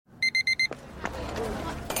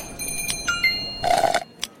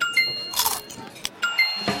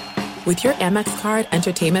With your Amex card,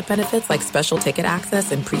 entertainment benefits like special ticket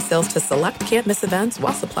access and pre-sales to select can't-miss events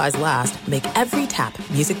while supplies last make every tap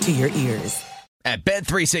music to your ears. At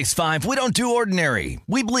Bet365, we don't do ordinary.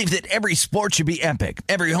 We believe that every sport should be epic.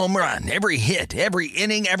 Every home run, every hit, every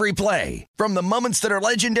inning, every play. From the moments that are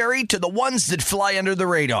legendary to the ones that fly under the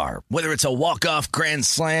radar. Whether it's a walk-off grand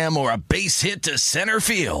slam or a base hit to center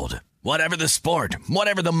field. Whatever the sport,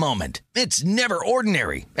 whatever the moment. It's never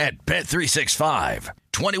ordinary at Bet365.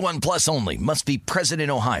 21 plus only. Must be present in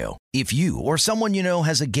Ohio. If you or someone you know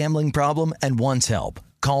has a gambling problem and wants help,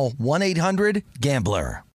 call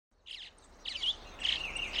 1-800-GAMBLER.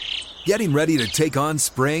 Getting ready to take on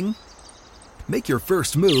spring? Make your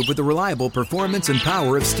first move with the reliable performance and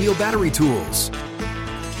power of Steel battery tools.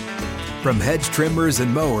 From hedge trimmers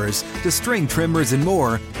and mowers to string trimmers and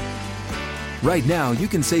more, right now you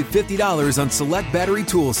can save $50 on select battery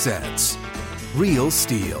tool sets. Real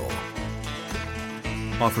Steel.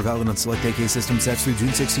 Offer valid on select AK system sets through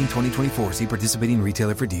June 16, 2024. See participating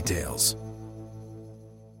retailer for details.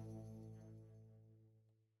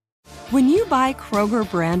 When you buy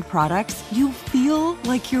Kroger brand products, you feel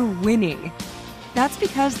like you're winning. That's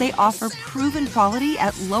because they offer proven quality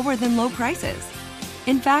at lower than low prices.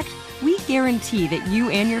 In fact, we guarantee that you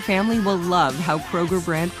and your family will love how Kroger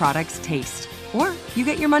brand products taste, or you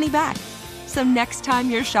get your money back. So next time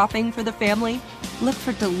you're shopping for the family, look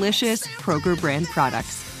for delicious Kroger brand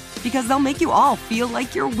products, because they'll make you all feel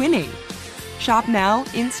like you're winning. Shop now,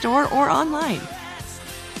 in-store, or online.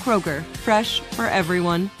 Kroger, fresh for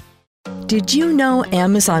everyone. Did you know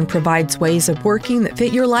Amazon provides ways of working that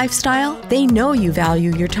fit your lifestyle? They know you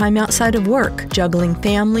value your time outside of work, juggling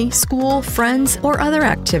family, school, friends, or other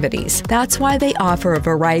activities. That's why they offer a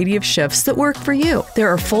variety of shifts that work for you. There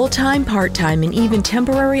are full-time, part-time, and even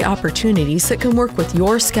temporary opportunities that can work with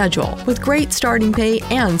your schedule, with great starting pay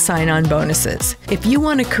and sign-on bonuses. If you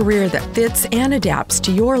want a career that fits and adapts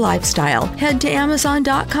to your lifestyle, head to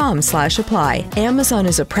Amazon.com/apply. Amazon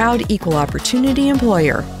is a proud equal opportunity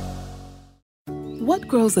employer. What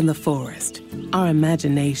grows in the forest? Our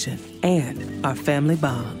imagination and our family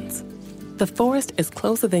bonds. The forest is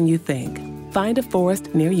closer than you think. Find a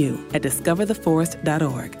forest near you at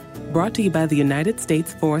discovertheforest.org. Brought to you by the United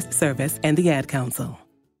States Forest Service and the Ad Council.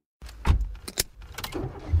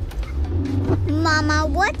 Mama,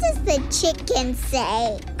 what does the chicken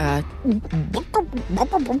say?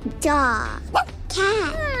 Dog.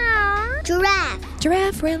 Cat. Giraffe.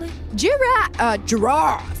 Giraffe, really?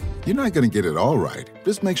 Giraffe. You're not going to get it all right.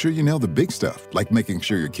 Just make sure you nail the big stuff, like making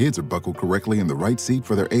sure your kids are buckled correctly in the right seat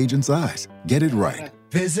for their age and size. Get it right.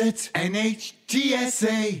 Visit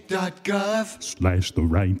NHTSA.gov/the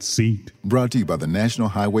right seat. Brought to you by the National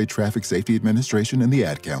Highway Traffic Safety Administration and the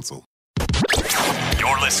Ad Council.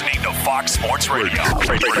 You're listening to Fox Sports Radio.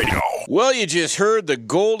 Well, you just heard the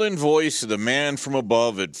golden voice of the man from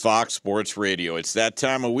above at Fox Sports Radio. It's that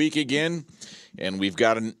time of week again. And we've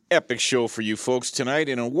got an epic show for you folks tonight.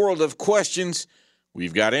 In a world of questions,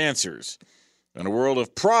 we've got answers. In a world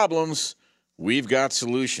of problems, we've got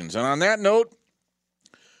solutions. And on that note,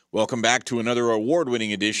 welcome back to another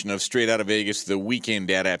award-winning edition of Straight Outta Vegas, the weekend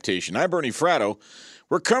adaptation. I'm Bernie Fratto.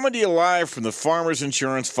 We're coming to you live from the Farmers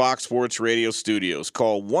Insurance Fox Sports Radio studios.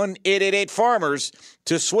 Call 1-888-FARMERS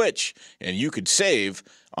to switch, and you could save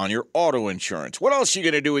on your auto insurance. What else are you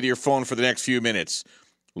going to do with your phone for the next few minutes?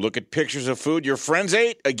 Look at pictures of food your friends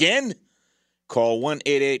ate again? Call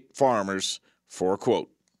 1-888-FARMERS for a quote.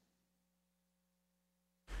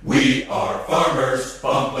 We are farmers.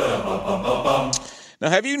 Bum, ba, bum, bum, bum, bum.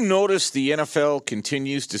 Now, have you noticed the NFL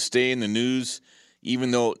continues to stay in the news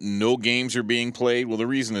even though no games are being played? Well, the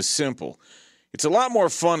reason is simple. It's a lot more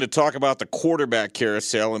fun to talk about the quarterback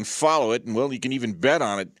carousel and follow it, and, well, you can even bet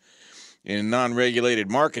on it in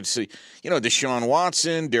non-regulated markets. You know, Deshaun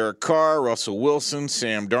Watson, Derek Carr, Russell Wilson,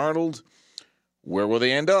 Sam Darnold. Where will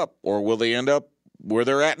they end up? Or will they end up where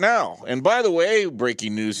they're at now? And by the way,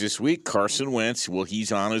 breaking news this week, Carson Wentz, well,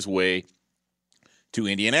 he's on his way to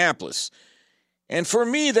Indianapolis. And for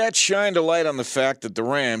me, that shined a light on the fact that the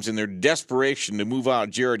Rams, in their desperation to move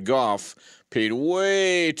out Jared Goff, paid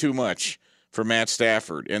way too much for Matt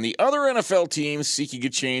Stafford. And the other NFL teams seeking a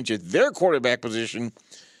change at their quarterback position,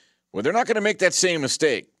 well, they're not going to make that same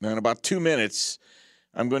mistake. Now, in about 2 minutes,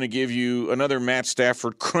 I'm going to give you another Matt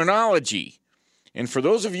Stafford chronology. And for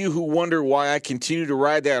those of you who wonder why I continue to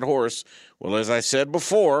ride that horse, well, as I said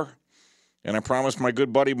before, and I promised my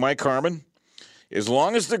good buddy Mike Harmon, as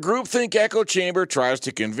long as the groupthink echo chamber tries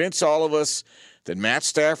to convince all of us that Matt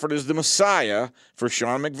Stafford is the Messiah for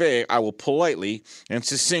Sean McVay, I will politely and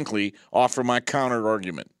succinctly offer my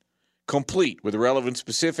counter-argument, complete with relevant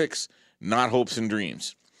specifics, not hopes and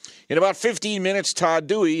dreams. In about 15 minutes, Todd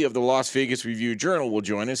Dewey of the Las Vegas Review-Journal will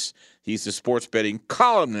join us. He's the sports betting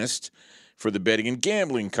columnist for the betting and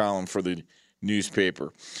gambling column for the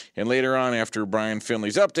newspaper. And later on, after Brian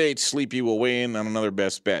Finley's update, Sleepy will weigh in on another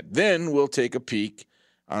best bet. Then we'll take a peek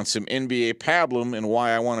on some NBA pablum and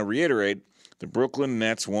why I want to reiterate the Brooklyn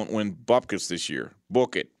Nets won't win bupkis this year.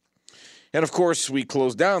 Book it. And, of course, we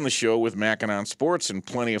close down the show with Mackinon Sports and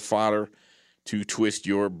plenty of fodder to twist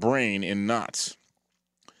your brain in knots.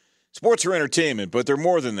 Sports are entertainment, but they're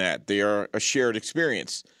more than that. They are a shared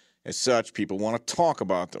experience. As such, people want to talk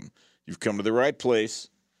about them. You've come to the right place.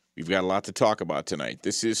 We've got a lot to talk about tonight.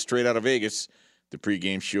 This is Straight Outta Vegas, the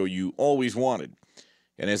pregame show you always wanted.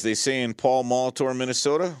 And as they say in Paul Molitor,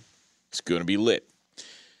 Minnesota, it's going to be lit.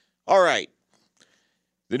 All right.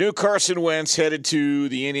 The new Carson Wentz headed to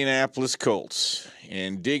the Indianapolis Colts.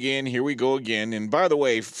 And dig in, here we go again. And by the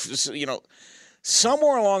way,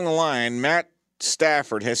 somewhere along the line, Matt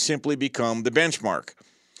Stafford has simply become the benchmark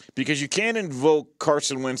because you can't invoke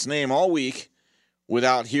Carson Wentz's name all week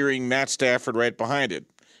without hearing Matt Stafford right behind it.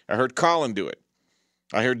 I heard Colin do it.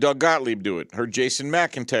 I heard Doug Gottlieb do it. I heard Jason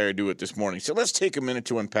McIntyre do it this morning. So let's take a minute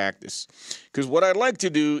to unpack this because what I'd like to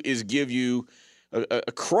do is give you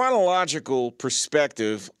a chronological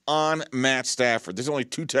perspective on Matt Stafford. There's only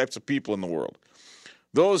two types of people in the world.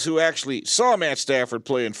 Those who actually saw Matt Stafford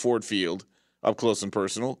play in Ford Field up close and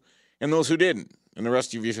personal, and those who didn't. And the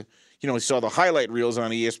rest of you saw the highlight reels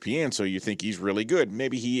on ESPN, so you think he's really good.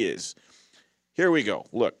 Maybe he is. Here we go.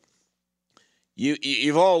 Look,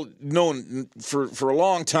 you've all known for a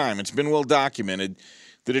long time, it's been well documented,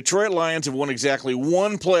 the Detroit Lions have won exactly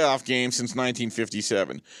one playoff game since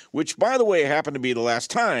 1957, which, by the way, happened to be the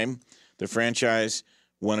last time the franchise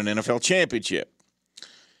won an NFL championship.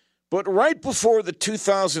 But right before the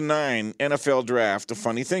 2009 NFL draft, a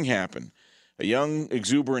funny thing happened. A young,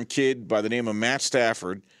 exuberant kid by the name of Matt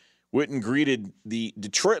Stafford went and greeted the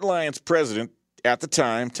Detroit Lions president at the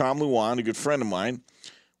time, Tom Luan, a good friend of mine,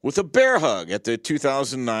 with a bear hug at the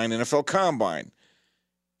 2009 NFL Combine.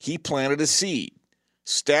 He planted a seed.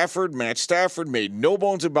 Matt Stafford, made no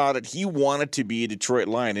bones about it. He wanted to be a Detroit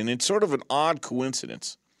Lion, and it's sort of an odd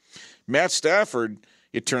coincidence. Matt Stafford,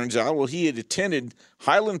 it turns out, he had attended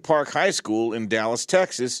Highland Park High School in Dallas,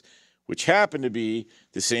 Texas, which happened to be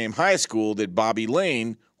the same high school that Bobby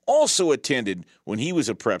Lane also attended when he was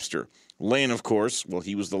a prepster. Lane, of course,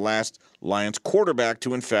 he was the last Lions quarterback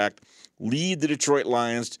to, in fact, lead the Detroit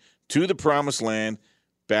Lions to the promised land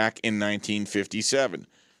back in 1957.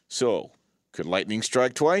 So, could lightning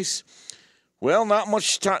strike twice? Well, not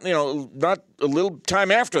much time, not a little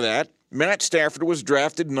time after that. Matt Stafford was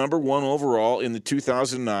drafted number 1 overall in the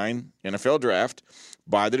 2009 NFL Draft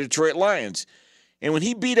by the Detroit Lions. And when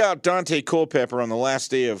he beat out Dante Culpepper on the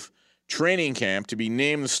last day of training camp to be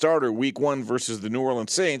named the starter week 1 versus the New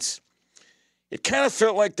Orleans Saints, it kind of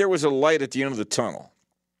felt like there was a light at the end of the tunnel.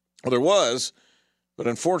 Well, there was, but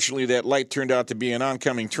unfortunately that light turned out to be an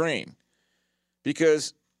oncoming train.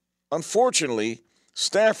 Because, unfortunately,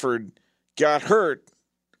 Stafford got hurt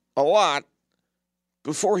a lot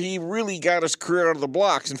before he really got his career out of the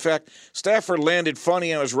blocks. In fact, Stafford landed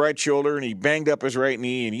funny on his right shoulder, and he banged up his right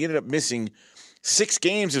knee, and he ended up missing 6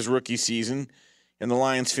 games his rookie season, and the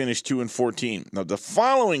Lions finished 2-14. Now, the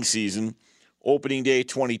following season, opening day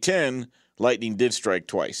 2010, lightning did strike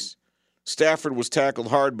twice. Stafford was tackled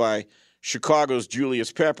hard by Chicago's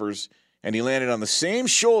Julius Peppers, and he landed on the same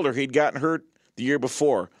shoulder he'd gotten hurt the year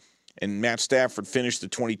before. And Matt Stafford finished the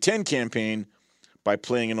 2010 campaign by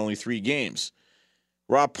playing in only 3 games.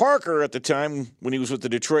 Rob Parker, at the time when he was with the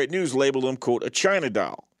Detroit News, labeled him, quote, a China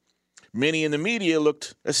doll. Many in the media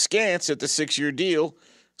looked askance at the 6-year deal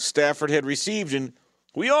Stafford had received, and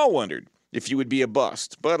we all wondered if he would be a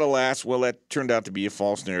bust. But alas, that turned out to be a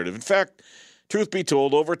false narrative. In fact, truth be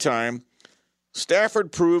told, over time,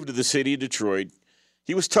 Stafford proved to the city of Detroit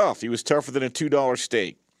he was tough. He was tougher than a $2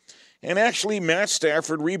 steak. And actually, Matt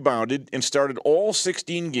Stafford rebounded and started all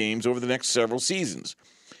 16 games over the next several seasons.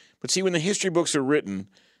 But see, when the history books are written,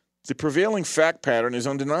 the prevailing fact pattern is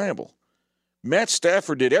undeniable. Matt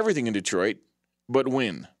Stafford did everything in Detroit but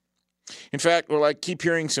win. In fact, I keep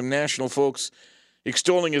hearing some national folks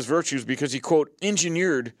extolling his virtues because he, quote,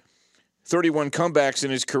 engineered 31 comebacks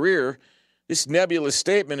in his career. This nebulous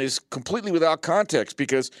statement is completely without context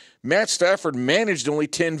because Matt Stafford managed only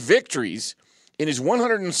 10 victories in his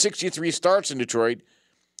 163 starts in Detroit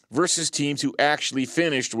versus teams who actually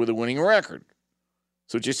finished with a winning record.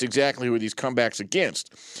 So just exactly who are these comebacks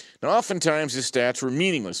against? Now, oftentimes his stats were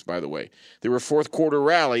meaningless, by the way. There were fourth-quarter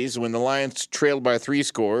rallies when the Lions trailed by 3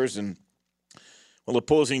 scores, and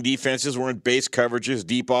opposing defenses were in base coverages,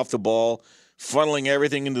 deep off the ball, funneling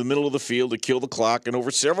everything into the middle of the field to kill the clock. And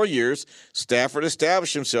over several years, Stafford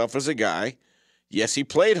established himself as a guy. Yes, he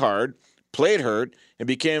played hard, played hurt, and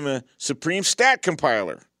became a supreme stat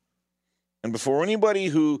compiler. And before anybody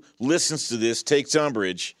who listens to this takes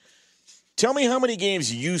umbrage, tell me how many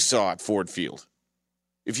games you saw at Ford Field.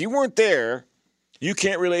 If you weren't there, you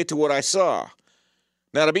can't relate to what I saw.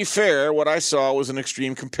 Now, to be fair, what I saw was an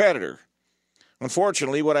extreme competitor.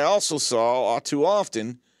 Unfortunately, what I also saw all too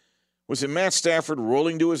often was that Matt Stafford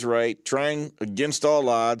rolling to his right, trying against all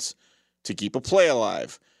odds to keep a play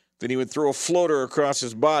alive. Then he would throw a floater across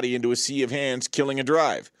his body into a sea of hands, killing a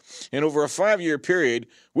drive. And over a 5-year period,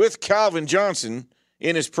 with Calvin Johnson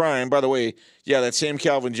in his prime, by the way, yeah, that same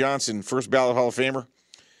Calvin Johnson, first ballot Hall of Famer,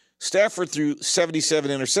 Stafford threw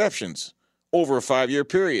 77 interceptions over a 5-year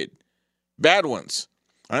period. Bad ones.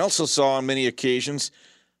 I also saw on many occasions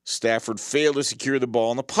Stafford failed to secure the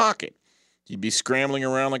ball in the pocket. He'd be scrambling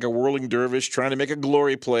around like a whirling dervish trying to make a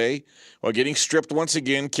glory play while getting stripped once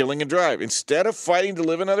again, killing a drive. Instead of fighting to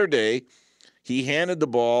live another day, he handed the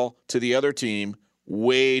ball to the other team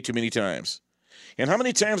way too many times. And how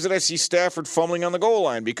many times did I see Stafford fumbling on the goal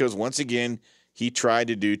line because, once again, he tried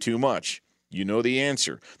to do too much? You know the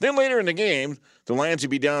answer. Then later in the game, the Lions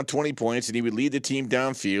would be down 20 points, and he would lead the team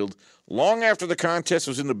downfield long after the contest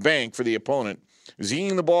was in the bank for the opponent,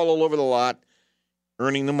 zinging the ball all over the lot,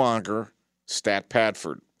 earning the moniker Stat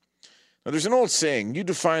Padford. Now, there's an old saying, you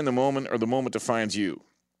define the moment or the moment defines you.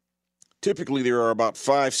 Typically, there are about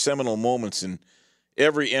 5 seminal moments in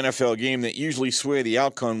every NFL game that usually sway the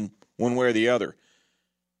outcome one way or the other.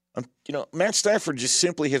 Matt Stafford just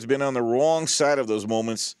simply has been on the wrong side of those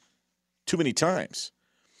moments too many times.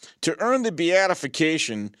 To earn the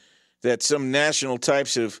beatification that some national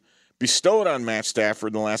types have bestowed on Matt Stafford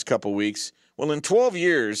in the last couple of weeks, well, in 12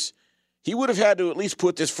 years, he would have had to at least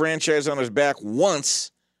put this franchise on his back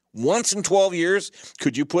once. Once in 12 years,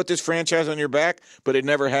 could you put this franchise on your back? But it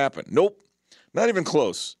never happened. Nope, not even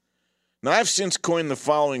close. Now, I've since coined the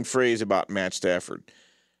following phrase about Matt Stafford.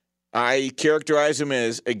 I characterize him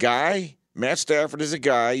as a guy. Matt Stafford is a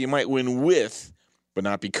guy you might win with, but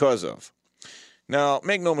not because of. Now,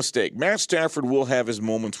 make no mistake, Matt Stafford will have his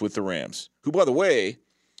moments with the Rams, who, by the way,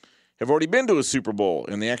 have already been to a Super Bowl,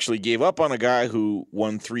 and they actually gave up on a guy who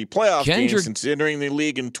won 3 playoff games since entering the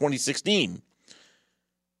league in 2016.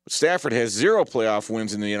 But Stafford has 0 playoff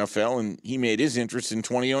wins in the NFL, and he made his entrance in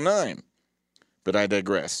 2009. But I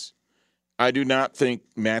digress. I do not think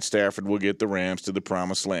Matt Stafford will get the Rams to the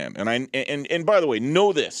promised land. And by the way,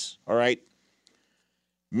 know this, all right?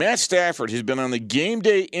 Matt Stafford has been on the game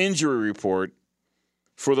day injury report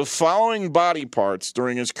for the following body parts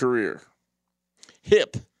during his career.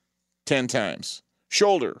 Hip, 10 times.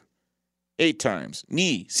 Shoulder, 8 times.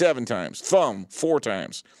 Knee, 7 times. Thumb, 4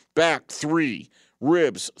 times. Back, 3.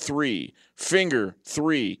 Ribs, 3. Finger,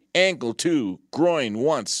 3. Ankle, 2. Groin,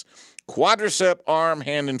 once. Quadricep, arm,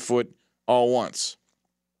 hand, and foot, all once.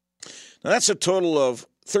 Now, that's a total of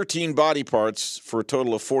 13 body parts for a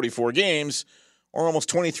total of 44 games, or almost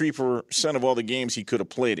 23% of all the games he could have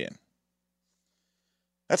played in.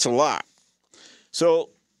 That's a lot.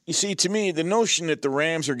 So, you see, to me, the notion that the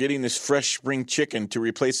Rams are getting this fresh spring chicken to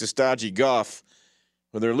replace the stodgy Goff,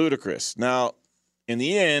 well, they're ludicrous. Now, in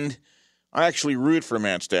the end, I actually root for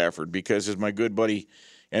Matt Stafford because, as my good buddy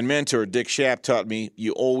and mentor Dick Schaap taught me,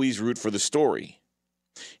 you always root for the story.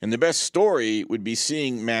 And the best story would be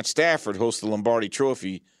seeing Matt Stafford host the Lombardi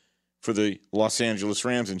Trophy for the Los Angeles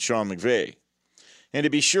Rams and Sean McVay. And to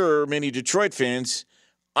be sure, many Detroit fans,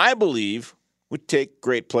 I believe, would take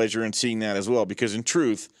great pleasure in seeing that as well, because in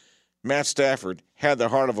truth, Matt Stafford had the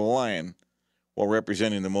heart of a lion while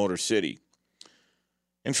representing the Motor City.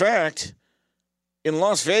 In fact, in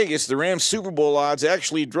Las Vegas, the Rams Super Bowl odds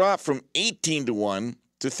actually dropped from 18-1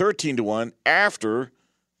 to 13-1 after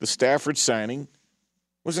the Stafford signing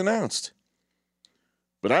was announced.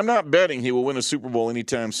 But I'm not betting he will win a Super Bowl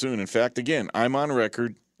anytime soon. In fact, again, I'm on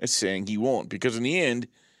record as saying he won't, because in the end,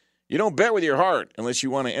 you don't bet with your heart unless you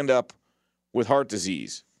want to end up with heart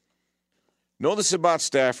disease. Know this about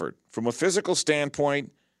Stafford. From a physical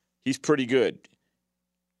standpoint, he's pretty good.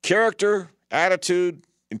 Character, attitude,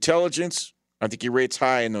 intelligence, I think he rates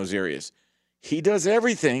high in those areas. He does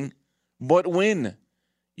everything but win.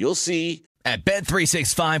 You'll see. At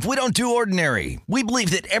Bet365, we don't do ordinary. We believe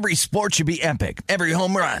that every sport should be epic. Every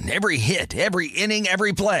home run, every hit, every inning,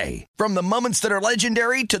 every play. From the moments that are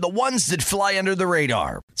legendary to the ones that fly under the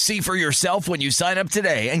radar. See for yourself when you sign up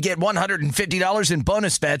today and get $150 in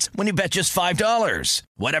bonus bets when you bet just $5.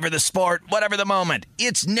 Whatever the sport, whatever the moment,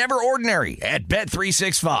 it's never ordinary at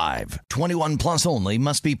Bet365. 21 plus only.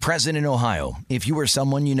 Must be present in Ohio. If you or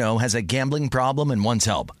someone you know has a gambling problem and wants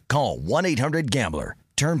help, call 1-800-GAMBLER.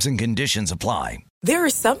 Terms and conditions apply. There are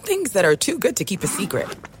some things that are too good to keep a secret.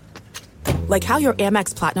 Like how your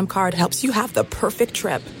Amex Platinum card helps you have the perfect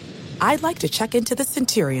trip. I'd like to check into the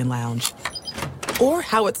Centurion Lounge. Or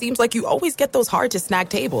how it seems like you always get those hard-to-snag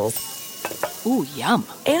tables. Ooh, yum.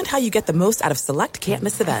 And how you get the most out of select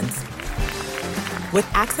can't-miss events. With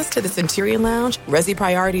access to the Centurion Lounge, Resi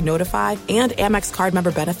Priority Notify, and Amex card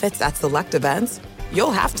member benefits at select events,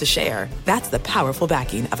 you'll have to share. That's the powerful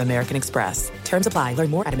backing of American Express. Terms apply. Learn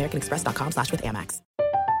more at americanexpress.com/withAmex.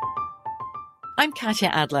 I'm Katya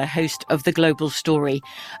Adler, host of The Global Story.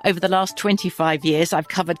 Over the last 25 years, I've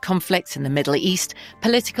covered conflicts in the Middle East,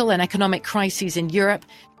 political and economic crises in Europe,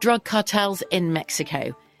 drug cartels in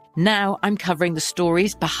Mexico. Now I'm covering the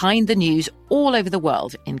stories behind the news all over the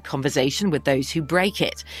world in conversation with those who break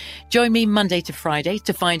it. Join me Monday to Friday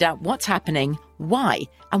to find out what's happening, why,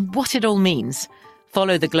 and what it all means.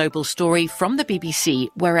 Follow The Global Story from the BBC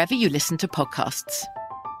wherever you listen to podcasts.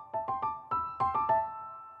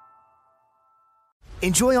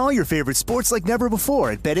 Enjoy all your favorite sports like never before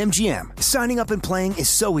at BetMGM. Signing up and playing is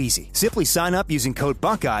so easy. Simply sign up using code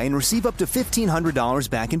Buckeye and receive up to $1,500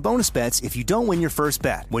 back in bonus bets if you don't win your first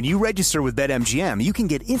bet. When you register with BetMGM, you can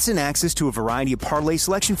get instant access to a variety of parlay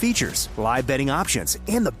selection features, live betting options,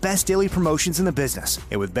 and the best daily promotions in the business.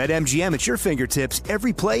 And with BetMGM at your fingertips,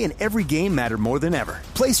 every play and every game matter more than ever.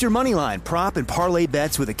 Place your moneyline, prop, and parlay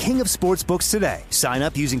bets with the king of sportsbooks today. Sign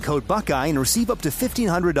up using code Buckeye and receive up to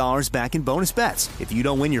 $1,500 back in bonus bets if you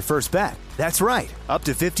don't win your first bet. That's right, up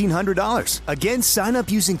to $1,500. Again, sign up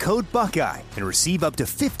using code Buckeye and receive up to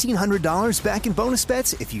 $1,500 back in bonus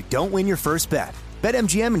bets if you don't win your first bet.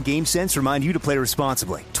 BetMGM and GameSense remind you to play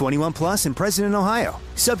responsibly. 21 plus and present in Ohio.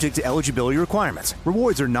 Subject to eligibility requirements.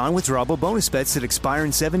 Rewards are non-withdrawable bonus bets that expire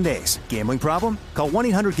in 7 days. Gambling problem? Call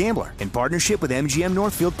 1-800-GAMBLER in partnership with MGM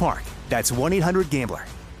Northfield Park. That's 1-800-GAMBLER.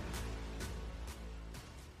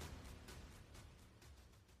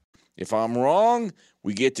 If I'm wrong,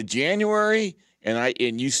 we get to January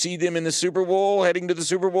and you see them in the Super Bowl, heading to the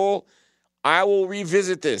Super Bowl, I will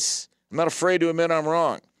revisit this. I'm not afraid to admit I'm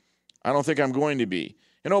wrong. I don't think I'm going to be.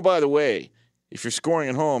 And oh, by the way, if you're scoring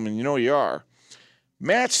at home, and you know you are,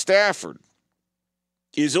 Matt Stafford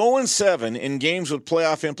is 0-7 in games with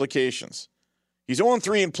playoff implications. He's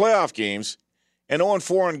 0-3 in playoff games and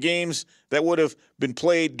 0-4 in games that would have been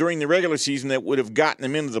played during the regular season that would have gotten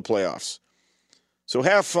him into the playoffs. So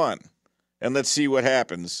have fun, and let's see what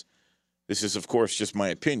happens. This is, of course, just my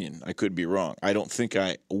opinion. I could be wrong. I don't think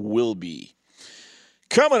I will be.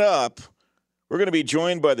 Coming up, we're going to be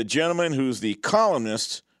joined by the gentleman who's the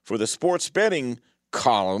columnist for the sports betting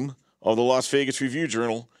column of the Las Vegas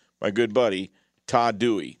Review-Journal, my good buddy, Todd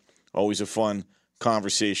Dewey. Always a fun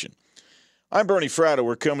conversation. I'm Bernie Fratto.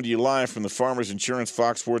 We're coming to you live from the Farmers Insurance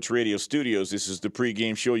Fox Sports Radio studios. This is the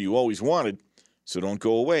pregame show you always wanted. So don't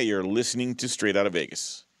go away. You're listening to Straight Outta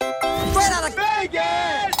Vegas. Straight Outta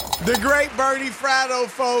Vegas! The great Bernie Fratto,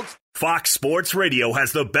 folks. Fox Sports Radio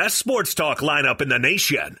has the best sports talk lineup in the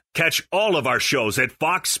nation. Catch all of our shows at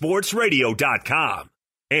foxsportsradio.com.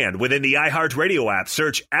 And within the iHeartRadio app,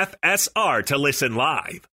 search FSR to listen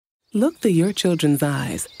live. Look through your children's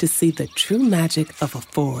eyes to see the true magic of a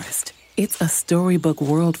forest. It's a storybook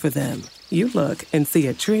world for them. You look and see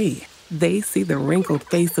a tree. They see the wrinkled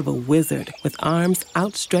face of a wizard with arms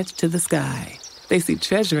outstretched to the sky. They see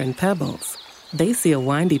treasure in pebbles. They see a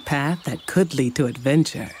windy path that could lead to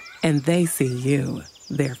adventure. And they see you,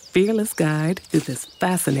 their fearless guide through this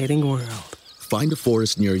fascinating world. Find a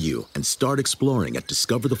forest near you and start exploring at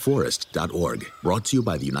discovertheforest.org. Brought to you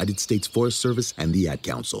by the United States Forest Service and the Ad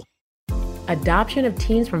Council. Adoption of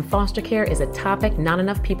teens from foster care is a topic not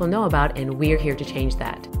enough people know about, and we're here to change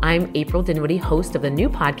that. I'm April Dinwiddie, host of the new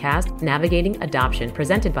podcast, Navigating Adoption,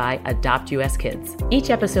 presented by Adopt US Kids. Each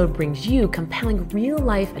episode brings you compelling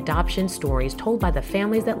real-life adoption stories told by the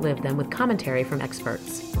families that live them with commentary from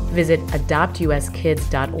experts. Visit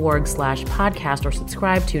adoptuskids.org/podcast or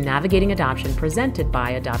subscribe to Navigating Adoption, presented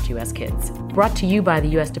by Adopt US Kids. Brought to you by the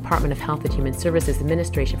U.S. Department of Health and Human Services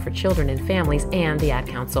Administration for Children and Families and the Ad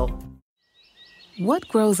Council. What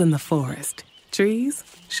grows in the forest? Trees?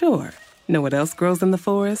 Sure. Know what else grows in the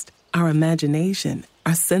forest? Our imagination,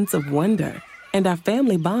 our sense of wonder, and our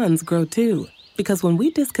family bonds grow too. Because when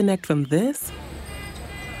we disconnect from this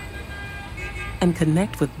and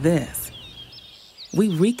connect with this, we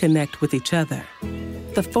reconnect with each other.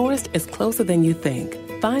 The forest is closer than you think.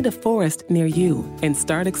 Find a forest near you and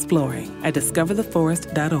start exploring at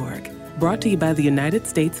discovertheforest.org. Brought to you by the United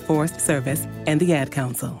States Forest Service and the Ad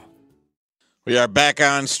Council. We are back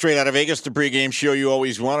on Straight Out of Vegas, the pregame show you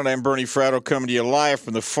always wanted. I'm Bernie Fratto coming to you live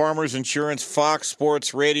from the Farmers Insurance Fox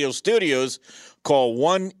Sports Radio studios. Call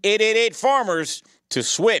 1-888-FARMERS to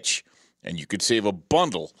switch, and you could save a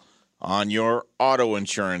bundle on your auto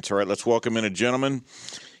insurance. All right, let's welcome in a gentleman.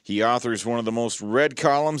 He authors one of the most read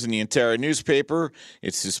columns in the entire newspaper.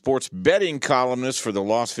 It's the sports betting columnist for the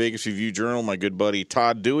Las Vegas Review-Journal, my good buddy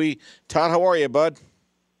Todd Dewey. Todd, how are you, bud?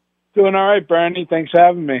 Doing all right, Bernie. Thanks for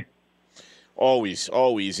having me. Always.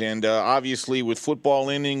 And obviously with football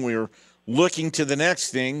ending, we're looking to the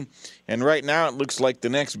next thing. And right now it looks like the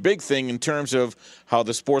next big thing in terms of how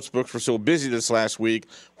the sports books were so busy this last week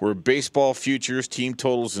were baseball futures, team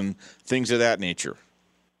totals, and things of that nature.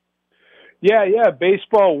 Yeah.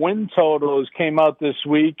 Baseball win totals came out this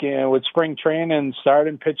week, and with spring training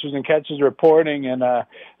starting, pitchers and catchers reporting, and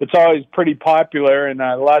it's always pretty popular. And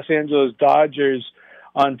the Los Angeles Dodgers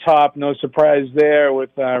on top, no surprise there, with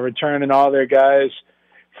returning all their guys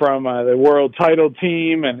from the world title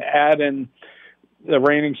team and adding the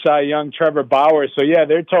reigning Cy Young Trevor Bauer. So, yeah,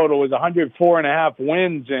 their total was 104.5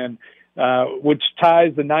 wins, and which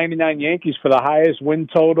ties the 99 Yankees for the highest win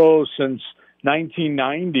total since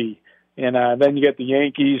 1990. And then you get the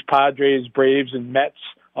Yankees, Padres, Braves, and Mets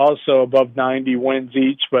also above 90 wins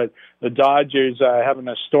each. But the Dodgers have an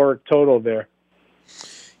historic total there.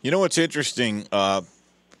 You know what's interesting,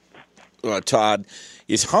 Todd,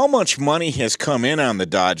 is how much money has come in on the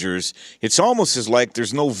Dodgers. It's almost as like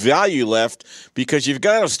there's no value left because you've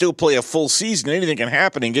got to still play a full season. Anything can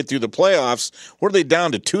happen and get through the playoffs. What are they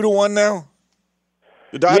down to, 2-1 now?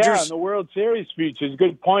 The Dodgers? Yeah, in the World Series futures,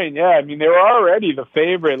 good point. Yeah, I mean, they were already the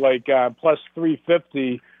favorite, like plus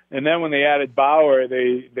 350, and then when they added Bauer,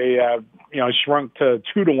 they shrunk to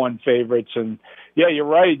 2-1 favorites. And yeah, you're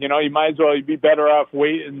right. You might as well be better off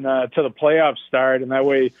waiting till the playoffs start, and that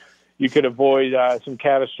way you could avoid some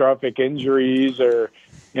catastrophic injuries, or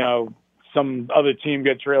some other team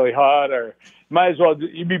gets really hot, or might as well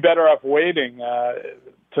you'd be better off waiting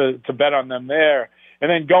to bet on them there. And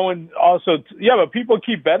then going also, but people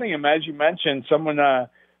keep betting them, as you mentioned. Someone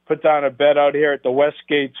put down a bet out here at the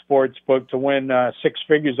Westgate Sportsbook to win 6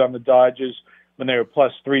 figures on the Dodgers when they were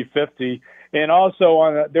plus 350. And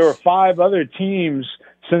also there were 5 other teams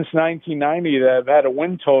since 1990 that have had a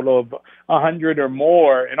win total of 100 or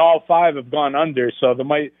more, and all 5 have gone under. So there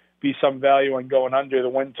might be some value on going under the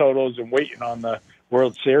win totals and waiting on the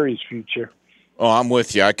World Series future. Oh, I'm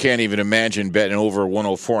with you. I can't even imagine betting over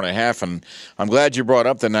 104.5. And I'm glad you brought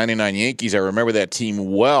up the 99 Yankees. I remember that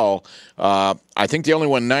team well. I think they only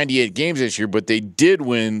won 98 games this year, but they did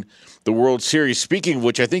win the World Series. Speaking of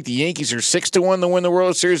which, I think the Yankees are 6-1 to win the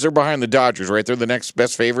World Series. They're behind the Dodgers, right? They're the next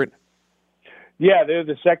best favorite. Yeah, they're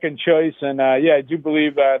the second choice. And, I do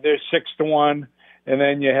believe they're 6-1. And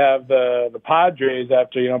then you have the Padres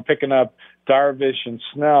after, picking up Darvish and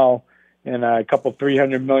Snell, and a couple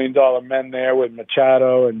 $300 million men there with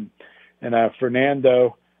Machado and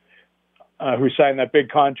Fernando, who signed that big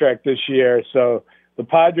contract this year. So the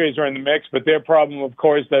Padres are in the mix, but their problem, of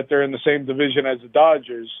course, that they're in the same division as the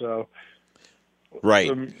Dodgers. So,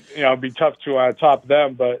 right, it'd be tough to top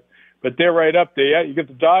them, but they're right up there. Yeah, you get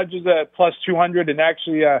the Dodgers at plus 200, and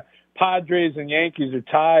actually Padres and Yankees are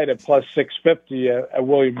tied at plus 650 at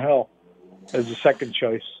William Hill as the second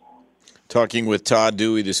choice. Talking with Todd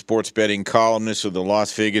Dewey, the sports betting columnist of the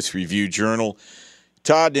Las Vegas Review-Journal.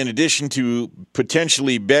 Todd, in addition to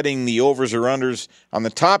potentially betting the overs or unders on the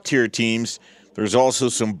top-tier teams, there's also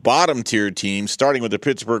some bottom-tier teams, starting with the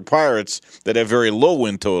Pittsburgh Pirates, that have very low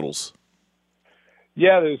win totals.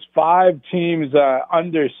 Yeah, there's 5 teams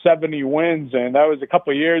under 70 wins, and that was a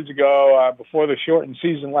couple of years ago, before the shortened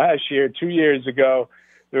season last year. 2 years ago,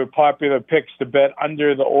 there were popular picks to bet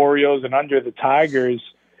under the Orioles and under the Tigers,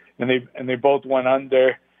 and they both went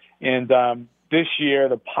under. And this year,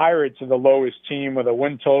 the Pirates are the lowest team with a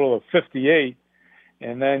win total of 58.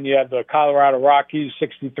 And then you have the Colorado Rockies,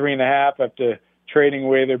 63.5 after trading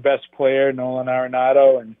away their best player, Nolan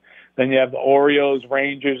Arenado. And then you have the Orioles,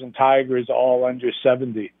 Rangers, and Tigers all under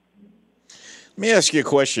 70. Let me ask you a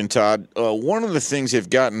question, Todd. One of the things they've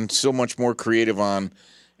gotten so much more creative on,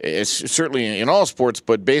 is certainly in all sports,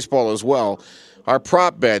 but baseball as well, are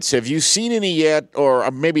prop bets. Have you seen any yet, or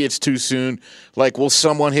maybe it's too soon, like will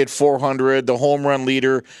someone hit 400, the home run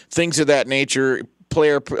leader, things of that nature,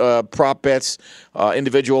 player prop bets,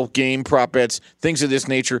 individual game prop bets, things of this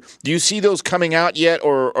nature. Do you see those coming out yet,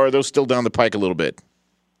 or are those still down the pike a little bit?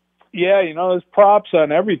 Yeah, there's props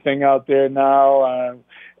on everything out there now.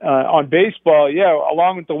 On baseball,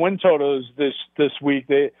 along with the win totals this week,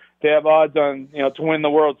 they have odds on, to win the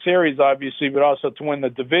World Series, obviously, but also to win the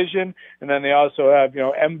division. And then they also have,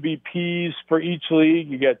 MVPs for each league.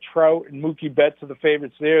 You get Trout and Mookie Betts are the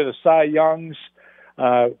favorites there. The Cy Youngs,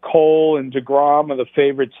 Cole and DeGrom are the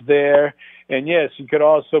favorites there. And yes, you could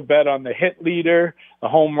also bet on the hit leader, the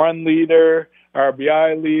home run leader,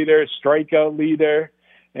 RBI leader, strikeout leader.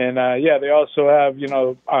 And, they also have,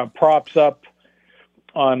 props up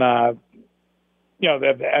on, they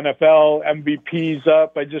have the NFL MVPs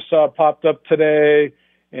up. I just saw it popped up today.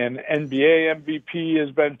 And NBA MVP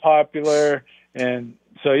has been popular. And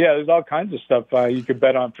so, there's all kinds of stuff you could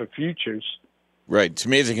bet on for futures. Right. It's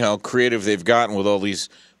amazing how creative they've gotten with all these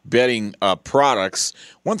betting products.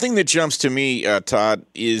 One thing that jumps to me, Todd,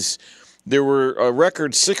 is there were a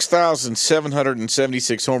record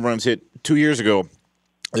 6,776 home runs hit 2 years ago,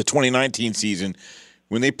 the 2019 season,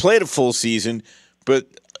 when they played a full season, but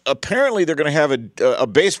apparently they're going to have a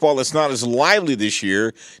baseball that's not as lively this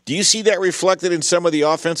year. Do you see that reflected in some of the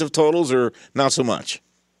offensive totals, or not so much?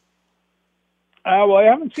 Well, I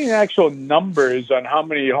haven't seen actual numbers on how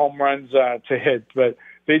many home runs to hit, but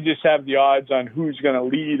they just have the odds on who's going to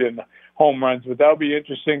lead in home runs. But that'll be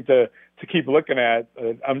interesting to keep looking at.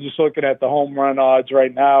 I'm just looking at the home run odds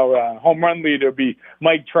right now. Home run leader would be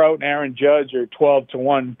Mike Trout and Aaron Judge are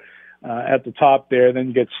 12-1 at the top there. Then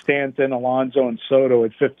you get Stanton, Alonso, and Soto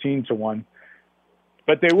at 15-1.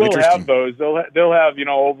 But they will have those. They'll have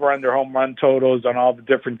over under home run totals on all the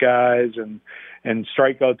different guys and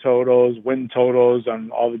strikeout totals, win totals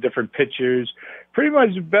on all the different pitchers. Pretty much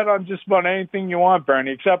bet on just about anything you want,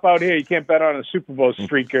 Bernie, except out here you can't bet on a Super Bowl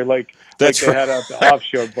streaker like they had out the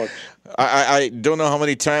offshore books. I don't know how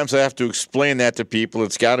many times I have to explain that to people.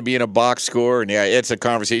 It's got to be in a box score, and it's a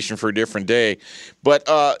conversation for a different day. But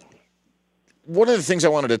one of the things I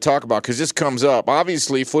wanted to talk about, because this comes up,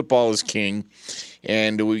 obviously football is king,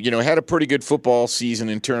 and we had a pretty good football season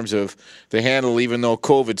in terms of the handle, even though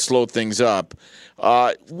COVID slowed things up.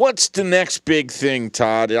 What's the next big thing,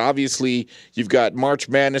 Todd? Obviously, you've got March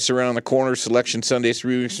Madness around the corner, Selection Sunday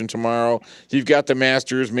 3 weeks from tomorrow. You've got the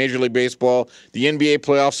Masters, Major League Baseball. The NBA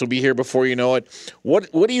playoffs will be here before you know it.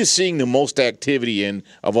 What are you seeing the most activity in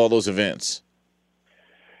of all those events?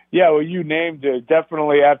 Yeah, well, you named it.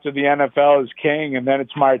 Definitely after the NFL is king, and then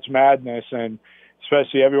it's March Madness, and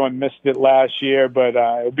especially everyone missed it last year, but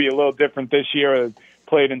it'll be a little different this year. It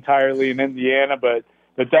played entirely in Indiana, but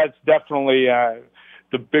that's definitely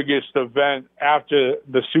the biggest event after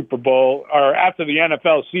the Super Bowl or after the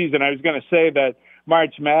NFL season. I was going to say that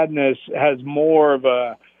March Madness has more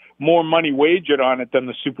money wagered on it than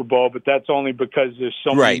the Super Bowl, but that's only because there's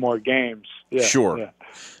so many more games. Yeah, sure. Yeah.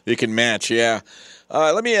 They can match, yeah.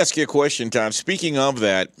 Let me ask you a question, Tom. Speaking of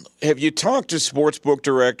that, have you talked to sportsbook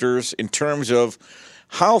directors in terms of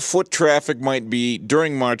how foot traffic might be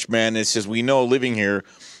during March Madness? As we know, living here,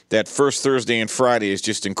 that first Thursday and Friday is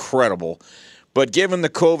just incredible. But given the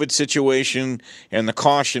COVID situation and the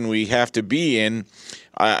caution we have to be in,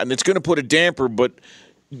 and it's going to put a damper, but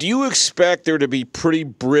do you expect there to be pretty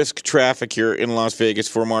brisk traffic here in Las Vegas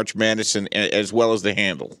for March Madness and as well as the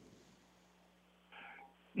handle?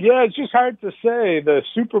 Yeah, it's just hard to say. The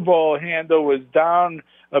Super Bowl handle was down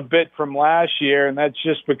a bit from last year, and that's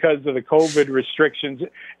just because of the COVID restrictions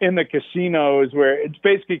in the casinos, where it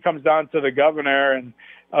basically comes down to the governor and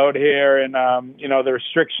out here, and the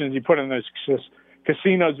restrictions you put in those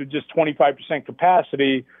casinos with just 25%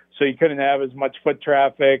 capacity, so you couldn't have as much foot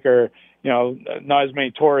traffic, or not as many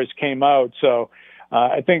tourists came out. So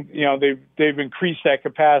I think they've increased that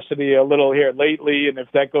capacity a little here lately, and if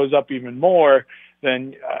that goes up even more,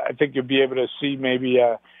 then I think you'll be able to see maybe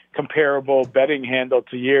a comparable betting handle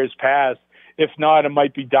to years past. If not, it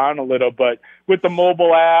might be down a little. But with the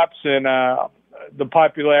mobile apps and the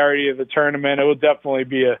popularity of the tournament, it will definitely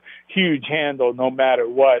be a huge handle no matter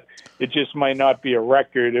what. It just might not be a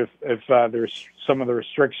record if there's some of the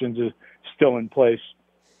restrictions is still in place.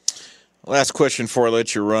 Last question before I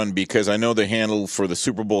let you run, because I know the handle for the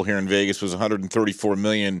Super Bowl here in Vegas was $134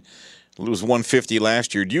 million. It was $150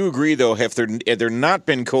 last year. Do you agree, though, had there not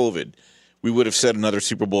been COVID, we would have set another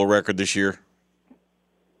Super Bowl record this year?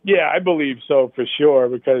 Yeah, I believe so for sure,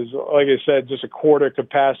 because, like I said, just a quarter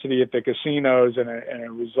capacity at the casinos, and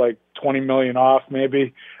it was like $20 million off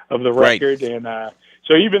maybe of the record. Right. And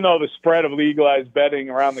so even though the spread of legalized betting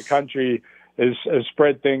around the country has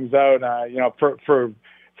spread things out, for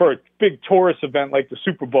for a big tourist event like the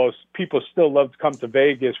Super Bowl, people still love to come to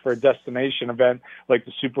Vegas for a destination event like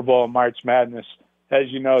the Super Bowl and March Madness. As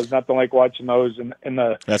you know, there's nothing like watching those in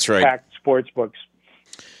the That's right. packed sports books.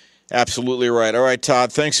 Absolutely right. All right,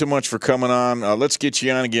 Todd, thanks so much for coming on. Let's get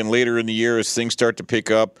you on again later in the year as things start to pick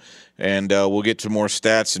up, and we'll get some more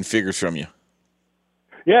stats and figures from you.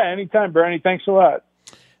 Yeah, anytime, Bernie. Thanks a lot.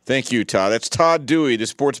 Thank you, Todd. That's Todd Dewey, the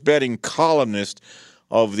sports betting columnist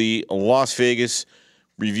of the Las Vegas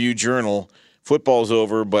Review-Journal. Football's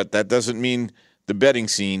over, but that doesn't mean the betting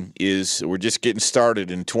scene is. We're just getting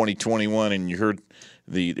started in 2021, and you heard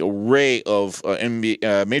the array of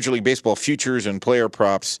Major League Baseball futures and player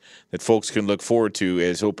props that folks can look forward to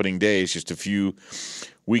as opening day is just a few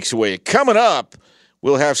weeks away. Coming up,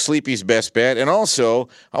 we'll have Sleepy's Best Bet, and also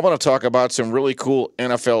I want to talk about some really cool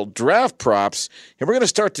NFL draft props, and we're going to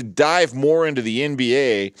start to dive more into the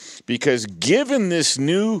NBA because given this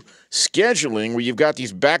new scheduling where you've got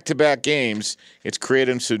these back-to-back games, it's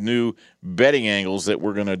creating some new betting angles that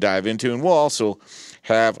we're going to dive into, and we'll also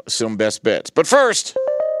have some best bets. But first,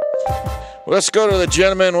 let's go to the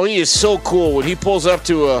gentleman. Well, he is so cool. When he pulls up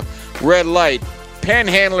to a red light,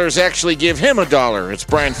 panhandlers actually give him $1. It's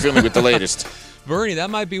Brian Finley with the latest. Bernie, that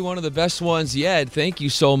might be one of the best ones yet. Thank you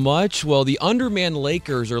so much. Well, the undermanned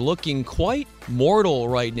Lakers are looking quite mortal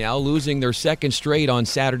right now, losing their second straight on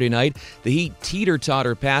Saturday night. The Heat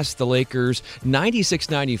teeter-totter past the Lakers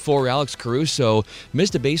 96-94. Alex Caruso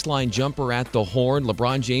missed a baseline jumper at the horn.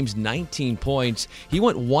 LeBron James, 19 points. He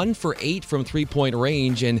went 1 for 8 from three-point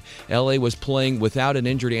range, and LA was playing without an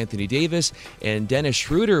injured Anthony Davis, and Dennis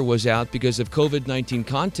Schroeder was out because of COVID-19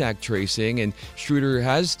 contact tracing, and Schroeder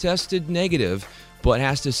has tested negative but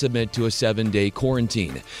has to submit to a 7-day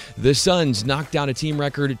quarantine. The Suns knocked down a team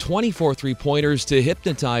record 24 three-pointers to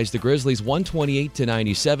hypnotize the Grizzlies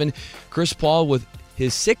 128-97. Chris Paul with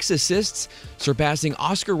his 6 assists, surpassing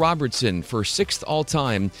Oscar Robertson for 6th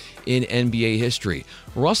all-time in NBA history.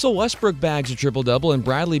 Russell Westbrook bags a triple-double, and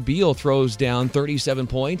Bradley Beal throws down 37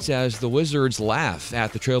 points as the Wizards laugh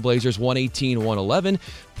at the Trailblazers 118-111,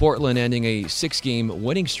 Portland ending a 6-game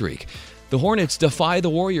winning streak. The Hornets defy the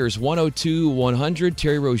Warriors 102-100.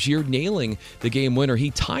 Terry Rozier nailing the game winner. He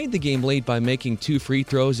tied the game late by making 2 free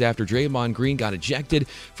throws after Draymond Green got ejected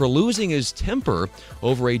for losing his temper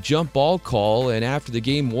over a jump ball call. And after the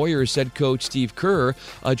game, Warriors head coach Steve Kerr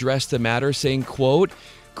addressed the matter, saying, quote,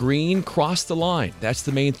 "Green crossed the line. That's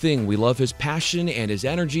the main thing. We love his passion and his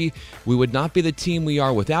energy. We would not be the team we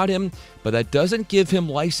are without him, but that doesn't give him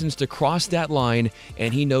license to cross that line,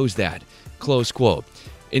 and he knows that." Close quote.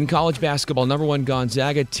 In college basketball, number 1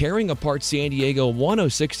 Gonzaga tearing apart San Diego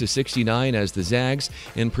 106-69 as the Zags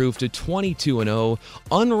improved to 22-0.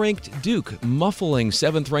 Unranked Duke muffling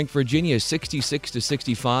 7th-ranked Virginia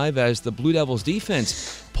 66-65 as the Blue Devils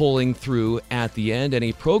defense pulling through at the end. And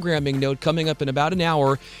a programming note coming up in about an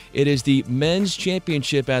hour. It is the men's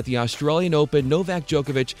championship at the Australian Open. Novak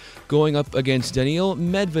Djokovic going up against Daniil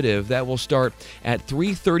Medvedev. That will start at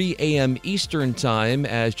 3:30 a.m. Eastern Time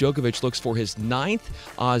as Djokovic looks for his 9th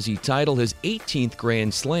Aussie title, his 18th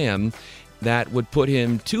Grand Slam. That would put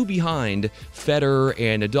him 2 behind Federer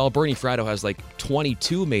and Nadal. Bernie Fratto has like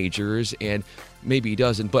 22 majors, and maybe he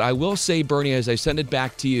doesn't. But I will say, Bernie, as I send it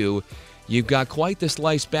back to you, you've got quite the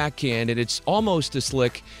slice backhand, and it's almost as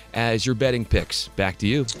slick as your betting picks. Back to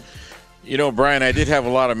you. You know, Brian, I did have a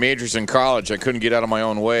lot of majors in college. I couldn't get out of my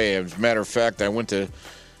own way. As a matter of fact, I went to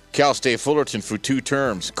Cal State Fullerton for 2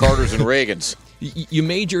 terms, Carter's and Reagan's. You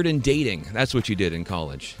majored in dating. That's what you did in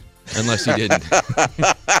college. Unless you didn't.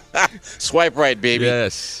 Swipe right, baby.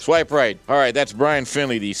 Yes. Swipe right. All right, that's Brian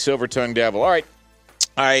Finley, the Silver-Tongued Devil. All right,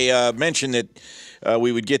 I mentioned that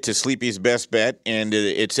we would get to Sleepy's Best Bet, and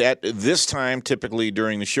it's at this time, typically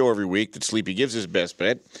during the show every week, that Sleepy gives his best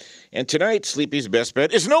bet. And tonight, Sleepy's Best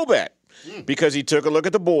Bet is no bet because he took a look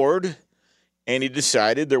at the board and he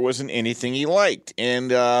decided there wasn't anything he liked.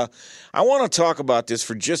 And I want to talk about this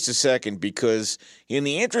for just a second because in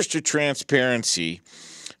the interest of transparency,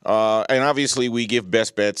 and obviously we give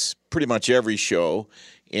best bets pretty much every show,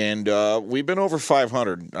 and we've been over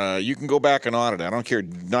 500. You can go back and audit it. I don't care.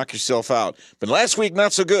 Knock yourself out. But last week,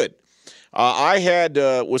 not so good. I had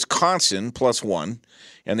Wisconsin +1,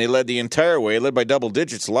 and they led the entire way, led by double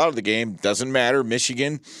digits. A lot of the game, doesn't matter.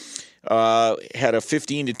 Michigan had a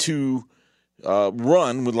 15-2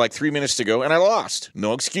 run with like 3 minutes to go, and I lost.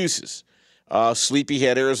 No excuses. Sleepy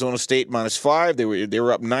had Arizona State -5. They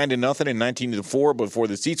were up 9-0 and 19-4 before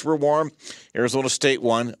the seats were warm. Arizona State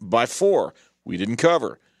won by 4. We didn't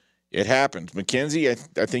cover. It happened. McKenzie,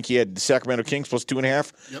 I think he had the Sacramento Kings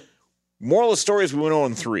 +2.5. Yep. Moral of the story is we went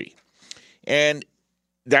 0-3. And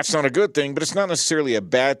that's not a good thing, but it's not necessarily a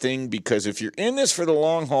bad thing, because if you're in this for the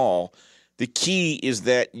long haul, the key is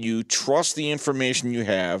that you trust the information you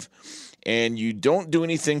have and you don't do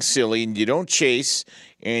anything silly and you don't chase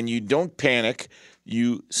and you don't panic.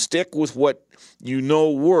 You stick with what you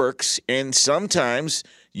know works, and sometimes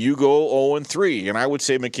you go 0-3. And I would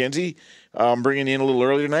say, Mackenzie, I'm bringing you in a little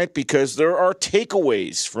early tonight because there are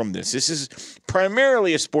takeaways from this. This is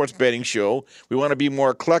primarily a sports betting show. We want to be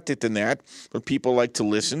more eclectic than that, but people like to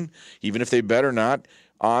listen, even if they bet or not,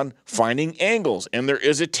 on finding angles. And there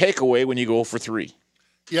is a takeaway when you go for 3.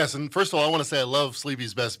 Yes, and first of all, I want to say I love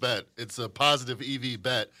Sleepy's Best Bet. It's a positive EV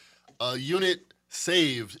bet. A unit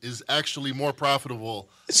saved is actually more profitable.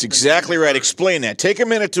 That's exactly right. Explain that. Take a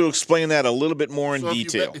minute to explain that a little bit more in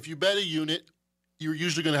detail. If you bet a unit, you're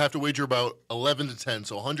usually going to have to wager about 11 to 10,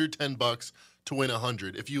 so $110 to win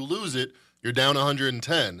 100. If you lose it, you're down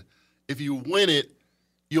 110. If you win it,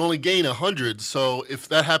 you only gain 100. So if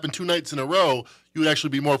that happened 2 nights in a row, you would actually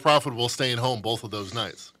be more profitable staying home both of those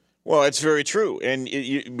nights. Well, it's very true. And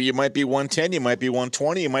you might be 110, you might be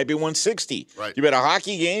 120, you might be 160. Right. You bet a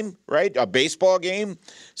hockey game, right? A baseball game.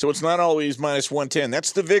 So it's not always minus 110.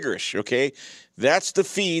 That's the vigorish, okay? That's the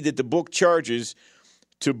fee that the book charges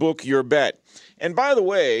to book your bet. And by the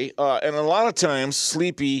way, and a lot of times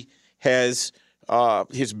Sleepy has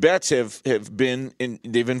his bets have been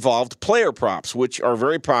they've involved player props, which are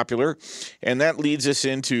very popular, and that leads us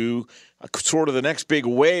into sort of the next big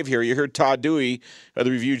wave here. You heard Todd Dewey of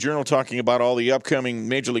the Review-Journal talking about all the upcoming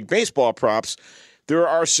Major League Baseball props. There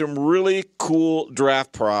are some really cool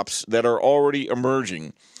draft props that are already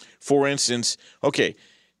emerging. For instance, okay,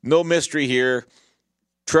 no mystery here.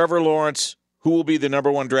 Trevor Lawrence, who will be the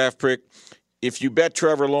number 1 draft pick? If you bet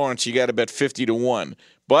Trevor Lawrence, you got to bet 50 to 1.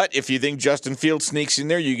 But if you think Justin Fields sneaks in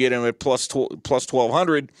there, you get him at plus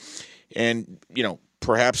 1,200. And,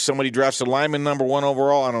 perhaps somebody drafts a lineman number 1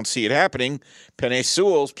 overall. I don't see it happening. Penei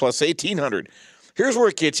Sewell's plus 1,800. Here's where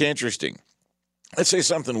it gets interesting. Let's say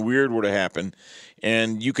something weird were to happen,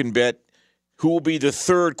 and you can bet who will be the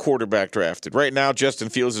 3rd quarterback drafted. Right now, Justin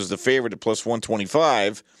Fields is the favorite at plus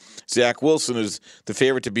 125. Zach Wilson is the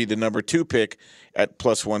favorite to be the number 2 pick at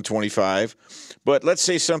plus 125. But let's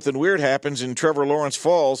say something weird happens and Trevor Lawrence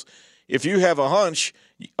falls. If you have a hunch,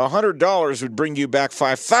 $100 would bring you back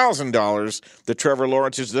 $5,000 that Trevor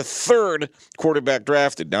Lawrence is the 3rd quarterback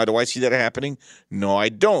drafted. Now, do I see that happening? No, I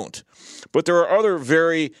don't. But there are other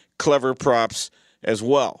very clever props as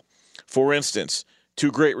well. For instance,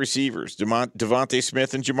 2 great receivers, Devontae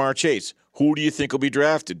Smith and Jamar Chase. Who do you think will be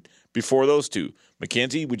drafted before those 2?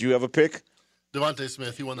 Mackenzie, would you have a pick? Devontae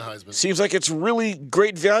Smith, he won the Heisman. Seems like it's really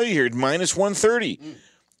great value here, minus 130.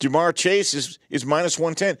 Jamar Chase is minus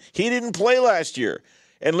 110. He didn't play last year.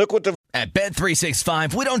 And look what At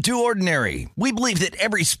Bet365, we don't do ordinary. We believe that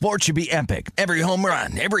every sport should be epic. Every home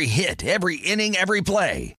run, every hit, every inning, every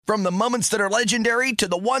play. From the moments that are legendary to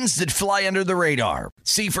the ones that fly under the radar.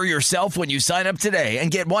 See for yourself when you sign up today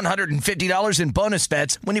and get $150 in bonus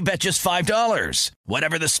bets when you bet just $5.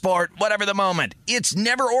 Whatever the sport, whatever the moment, it's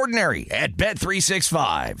never ordinary at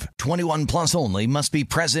Bet365. 21 plus only. Must be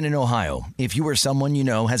present in Ohio. If you or someone you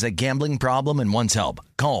know has a gambling problem and wants help,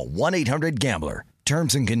 call 1-800-GAMBLER.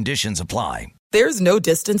 Terms and conditions apply. There's no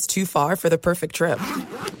distance too far for the perfect trip.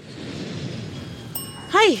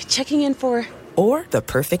 Hi, checking in for... Or the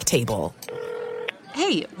perfect table.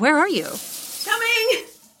 Hey, where are you? Coming!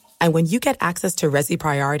 And when you get access to Resi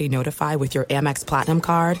Priority Notify with your Amex Platinum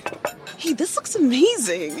card... Hey, this looks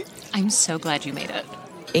amazing. I'm so glad you made it.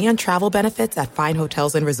 And travel benefits at fine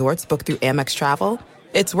hotels and resorts booked through Amex Travel,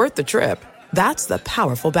 it's worth the trip. That's the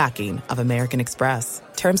powerful backing of American Express.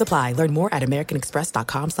 Terms apply. Learn more at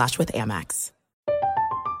americanexpress.com/withAmex.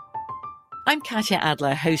 I'm Katya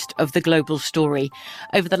Adler, host of The Global Story.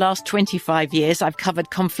 Over the last 25 years, I've covered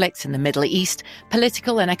conflicts in the Middle East,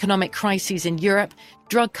 political and economic crises in Europe,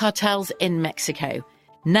 drug cartels in Mexico.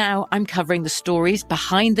 Now I'm covering the stories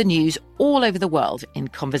behind the news all over the world in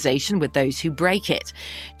conversation with those who break it.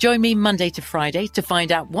 Join me Monday to Friday to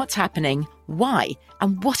find out what's happening, why,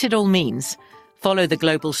 and what it all means. Follow The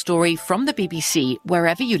Global Story from the BBC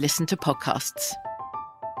wherever you listen to podcasts.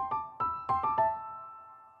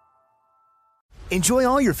 Enjoy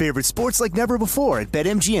all your favorite sports like never before at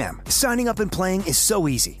BetMGM. Signing up and playing is so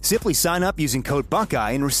easy. Simply sign up using code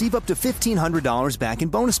Buckeye and receive up to $1,500 back in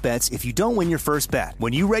bonus bets if you don't win your first bet.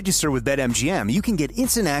 When you register with BetMGM, you can get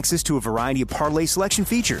instant access to a variety of parlay selection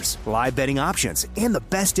features, live betting options, and the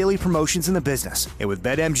best daily promotions in the business. And with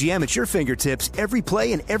BetMGM at your fingertips, every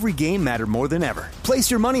play and every game matter more than ever.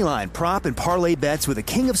 Place your moneyline, prop, and parlay bets with the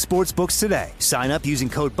king of sportsbooks today. Sign up using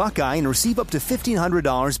code Buckeye and receive up to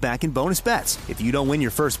 $1,500 back in bonus bets. If if you don't win your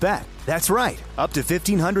first bet. That's right, up to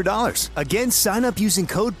 $1,500. Again, sign up using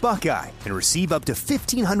code Buckeye and receive up to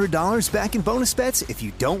 $1,500 back in bonus bets if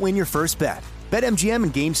you don't win your first bet. BetMGM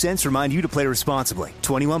and GameSense remind you to play responsibly.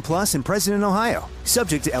 21 plus and present in Ohio.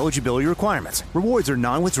 Subject to eligibility requirements. Rewards are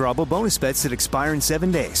non-withdrawable bonus bets that expire in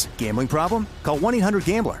 7 days. Gambling problem? Call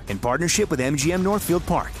 1-800-GAMBLER in partnership with MGM Northfield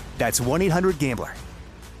Park. That's 1-800-GAMBLER.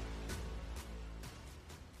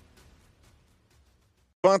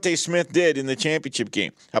 Devontae Smith did in the championship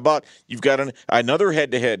game. How about you've got another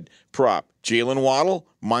head-to-head prop? Jalen Waddle,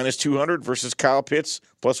 minus 200 versus Kyle Pitts,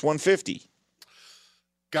 plus 150.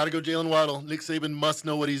 Got to go Jalen Waddle. Nick Saban must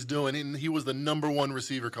know what he's doing, and he was the number one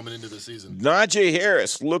receiver coming into the season. Najee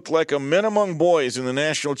Harris looked like a men among boys in the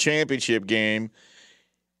national championship game.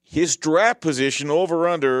 His draft position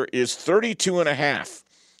over-under is 32.5.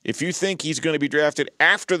 If you think he's going to be drafted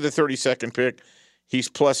after the 32nd pick, he's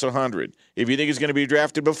plus 100. If you think he's going to be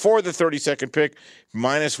drafted before the 32nd pick,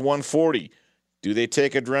 minus 140. Do they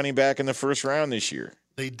take a running back in the first round this year?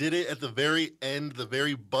 They did it at the very end, the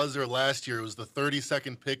very buzzer last year. It was the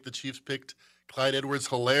 32nd pick. The Chiefs picked Clyde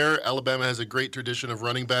Edwards-Helaire. Alabama has a great tradition of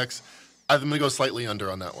running backs. I'm going to go slightly under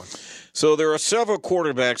on that one. So there are several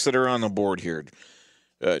quarterbacks that are on the board here.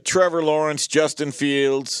 Trevor Lawrence, Justin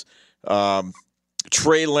Fields,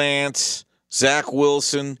 Trey Lance, Zach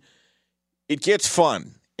Wilson. It gets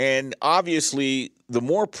fun. And obviously, the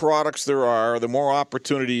more products there are, the more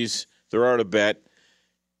opportunities there are to bet,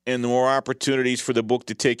 and the more opportunities for the book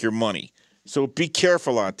to take your money. So be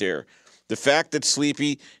careful out there. The fact that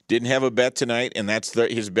Sleepy didn't have a bet tonight, and that's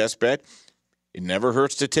his best bet, it never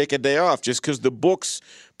hurts to take a day off. Just because the books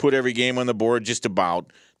put every game on the board just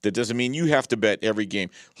about, that doesn't mean you have to bet every game.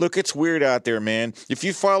 Look, it's weird out there, man. If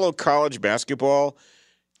you follow college basketball,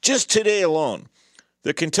 just today alone,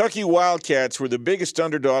 the Kentucky Wildcats were the biggest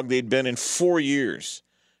underdog they'd been in 4 years.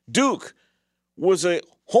 Duke was a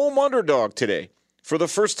home underdog today. For the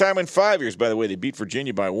first time in 5 years, by the way, they beat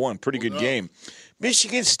Virginia by 1. Pretty good game.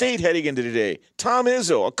 Michigan State heading into today. Tom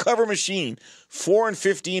Izzo, a cover machine,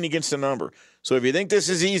 4-15 against the number. So if you think this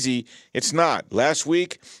is easy, it's not. Last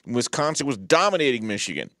week, Wisconsin was dominating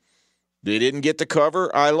Michigan. They didn't get the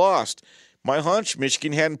cover. I lost. My hunch,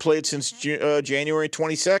 Michigan hadn't played since January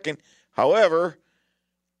 22nd. However,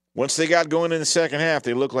 once they got going in the second half,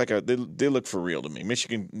 they look like they look for real to me.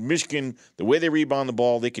 Michigan, the way they rebound the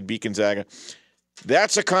ball, they could beat Gonzaga.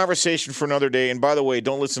 That's a conversation for another day. And by the way,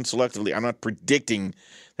 don't listen selectively. I'm not predicting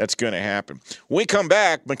that's going to happen. When we come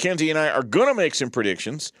back, Mackenzie and I are going to make some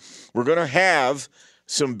predictions. We're going to have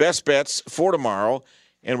some best bets for tomorrow.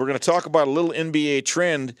 And we're going to talk about a little NBA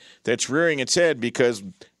trend that's rearing its head because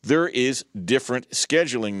there is different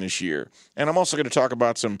scheduling this year. And I'm also going to talk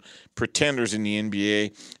about some pretenders in the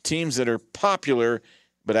NBA, teams that are popular,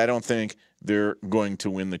 but I don't think they're going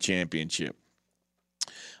to win the championship.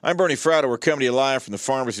 I'm Bernie Fratto. We're coming to you live from the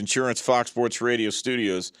Farmers Insurance Fox Sports Radio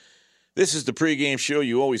studios. This is the pregame show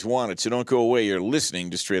you always wanted, so don't go away. You're listening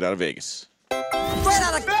to Straight Out of Vegas. Straight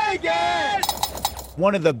Out of Vegas!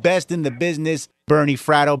 One of the best in the business, Bernie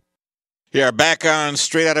Fratto. Yeah, back on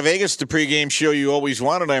Straight Out of Vegas, the pregame show you always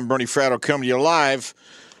wanted. I'm Bernie Fratto, coming to you live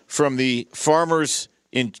from the Farmers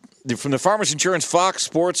Insurance Fox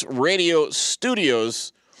Sports Radio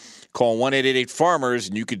studios. Call 1-888-FARMERS,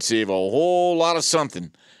 and you could save a whole lot of something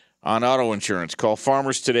on auto insurance. Call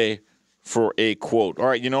Farmers today for a quote. All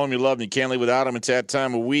right, you know him, you love him, you can't live without him. It's that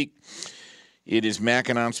time of week. It is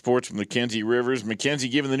Mackin' on Sports with Mackenzie Rivers. Mackenzie,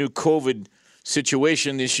 given the new COVID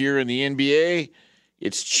situation this year in the NBA,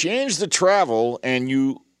 it's changed the travel, and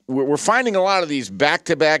we're finding a lot of these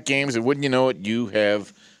back-to-back games, and wouldn't you know it, you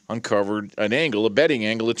have uncovered an angle, a betting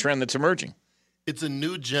angle, a trend that's emerging. It's a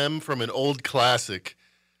new gem from an old classic.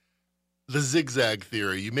 The zigzag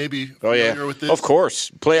theory. You may be familiar with this. Of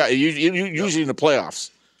course. Usually in the playoffs.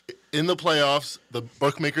 In the playoffs, the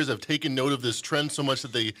bookmakers have taken note of this trend so much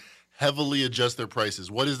that they heavily adjust their prices.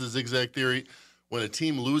 What is the zigzag theory? When a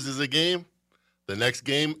team loses a game, the next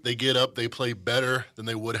game they get up, they play better than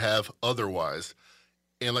they would have otherwise.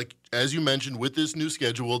 And like as you mentioned, with this new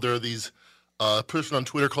schedule, there are these person on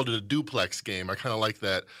Twitter called it a duplex game. I kind of like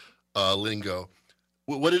that lingo.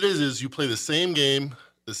 What it is you play the same game,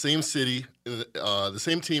 the same city, the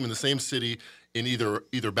same team in the same city in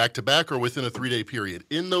either back-to-back or within a 3-day period.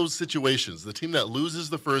 In those situations, the team that loses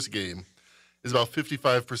the first game is about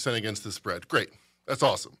 55% against the spread. Great. That's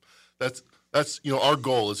awesome. That's our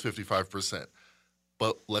goal is 55%.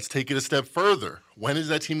 But let's take it a step further. When is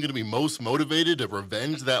that team going to be most motivated to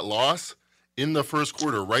revenge that loss? In the first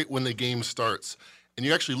quarter, right when the game starts. And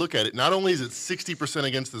you actually look at it, not only is it 60%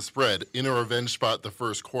 against the spread in a revenge spot the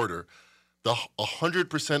first quarter, the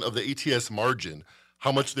 100% of the ATS margin,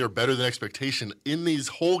 how much they're better than expectation in these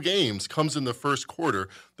whole games comes in the first quarter.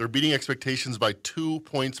 They're beating expectations by 2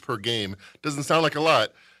 points per game. Doesn't sound like a lot.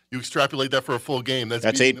 You extrapolate that for a full game.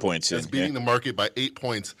 That's 8 points. That's beating the market by 8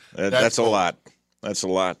 points. That's a lot. That's a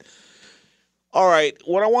lot. All right,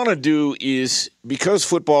 what I want to do is, because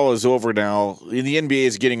football is over now, the NBA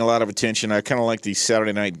is getting a lot of attention. I kind of like these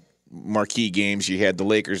Saturday night marquee games. You had the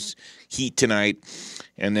Lakers Heat tonight,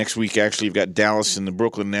 and next week actually you've got Dallas and the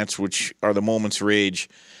Brooklyn Nets, which are the moment's rage.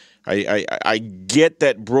 I get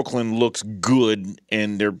that Brooklyn looks good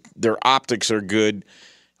and their optics are good.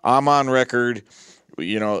 I'm on record.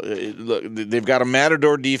 Look, they've got a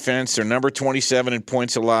Matador defense. They're number 27 in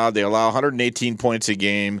points allowed. They allow 118 points a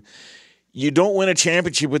game. You don't win a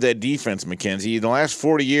championship with that defense, Mackenzie. In the last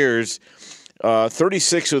 40 years,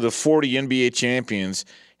 36 of the 40 NBA champions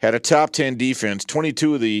had a top 10 defense.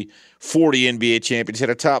 22 of the 40 NBA champions had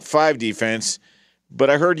a top 5 defense. But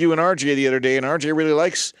I heard you and RJ the other day, and RJ really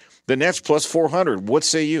likes the Nets plus 400. What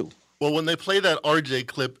say you? Well, when they play that RJ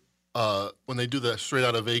clip, when they do the Straight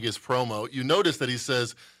Outta Vegas promo, you notice that he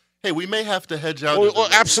says, hey, we may have to hedge out. Well,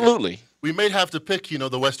 absolutely. We may have to pick,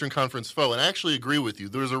 the Western Conference foe. And I actually agree with you.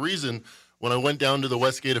 There's a reason when I went down to the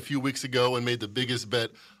Westgate a few weeks ago and made the biggest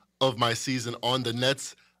bet of my season on the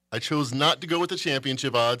Nets, I chose not to go with the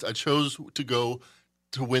championship odds. I chose to go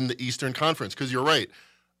to win the Eastern Conference because you're right.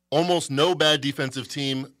 Almost no bad defensive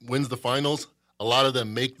team wins the finals. A lot of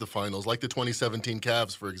them make the finals, like the 2017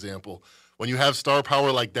 Cavs, for example. When you have star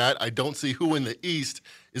power like that, I don't see who in the East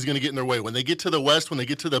is going to get in their way. When they get to the West, when they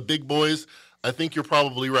get to the big boys, I think you're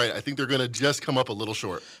probably right. I think they're going to just come up a little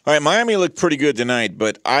short. All right, Miami looked pretty good tonight,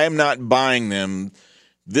 but I am not buying them.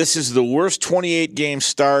 This is the worst 28-game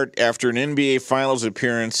start after an NBA Finals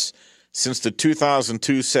appearance since the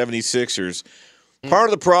 2002 76ers. Part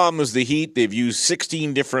of the problem is the Heat. They've used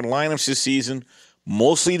 16 different lineups this season,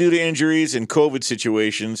 mostly due to injuries and COVID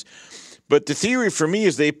situations. But the theory for me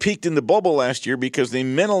is they peaked in the bubble last year because they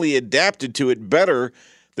mentally adapted to it better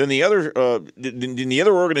than the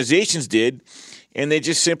other organizations did, and they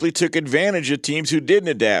just simply took advantage of teams who didn't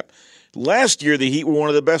adapt. Last year, the Heat were one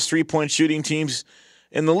of the best three-point shooting teams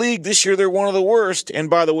in the league. This year, they're one of the worst, and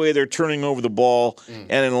by the way, they're turning over the ball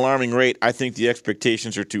at an alarming rate. I think the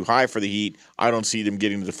expectations are too high for the Heat. I don't see them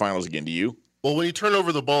getting to the finals again. Do you? Well, when you turn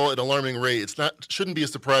over the ball at an alarming rate, shouldn't be a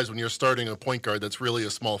surprise when you're starting a point guard that's really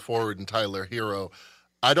a small forward in Tyler Hero.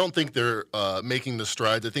 I don't think they're making the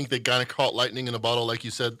strides. I think they kind of caught lightning in a bottle, like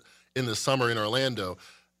you said, in the summer in Orlando.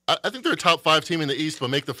 I think they're a top 5 team in the East,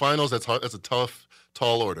 but make the finals, that's a tough,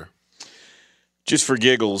 tall order. Just for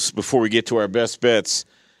giggles, before we get to our best bets,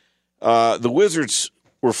 the Wizards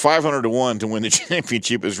were 500-1 to win the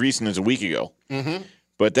championship as recent as a week ago. Mm-hmm.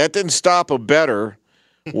 But that didn't stop a bettor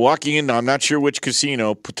walking in, I'm not sure which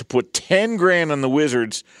casino, to put $10,000 on the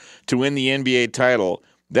Wizards to win the NBA title.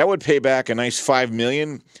 That would pay back a nice $5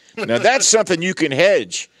 million. Now, that's something you can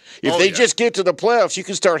hedge. If they just get to the playoffs, you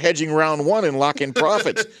can start hedging round one and lock in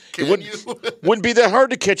profits. Wouldn't be that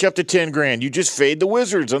hard to catch up to $10,000. You just fade the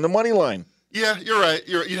Wizards on the money line. Yeah, you're right.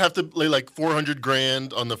 You'd have to lay like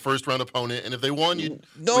 $400,000 on the first round opponent, and if they won, you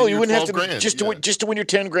wouldn't have to just to win your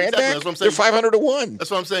 $10,000 back. That's what I'm saying. They're 500-1.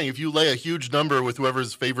 That's what I'm saying. If you lay a huge number with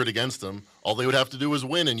whoever's favored against them, all they would have to do is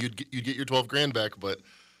win, and you'd get your $12,000 back. But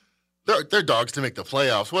they're dogs to make the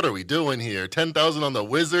playoffs. What are we doing here? 10,000 on the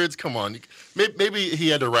Wizards? Come on. Maybe he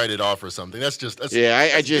had to write it off or something. That's giving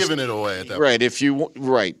it away at that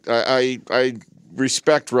point. I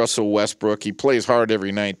respect Russell Westbrook. He plays hard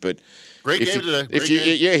every night, but. Great game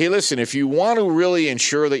today. Hey, listen, if you want to really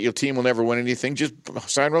ensure that your team will never win anything, just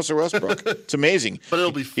sign Russell Westbrook. It's amazing. But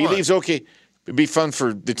it'll be fun. He leaves okay. It'd be fun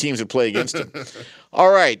for the teams that play against him.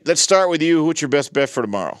 All right, let's start with you. What's your best bet for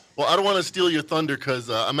tomorrow? Well, I don't want to steal your thunder because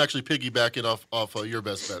I'm actually piggybacking off your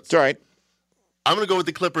best bets. It's all right. I'm going to go with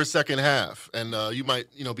the Clippers second half, and you might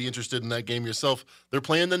be interested in that game yourself. They're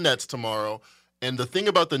playing the Nets tomorrow, and the thing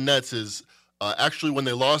about the Nets is actually when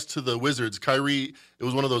they lost to the Wizards, Kyrie, it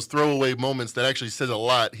was one of those throwaway moments that actually says a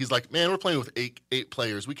lot. He's like, man, we're playing with eight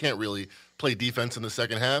players. We can't really play defense in the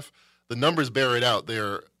second half. The numbers bear it out.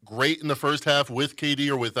 They're great in the first half with KD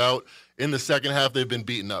or without. In the second half, they've been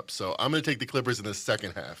beaten up. So I'm going to take the Clippers in the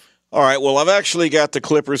second half. All right, well, I've actually got the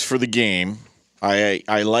Clippers for the game. I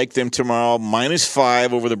like them tomorrow,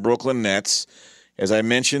 -5 over the Brooklyn Nets. As I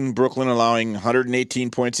mentioned, Brooklyn allowing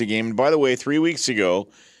 118 points a game. And by the way, 3 weeks ago,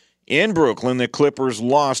 in Brooklyn, the Clippers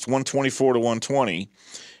lost 124-120,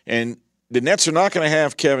 and the Nets are not going to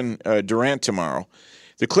have Kevin Durant tomorrow.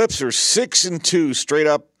 The Clips are 6-2 straight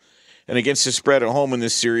up and against the spread at home in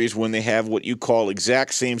this series when they have what you call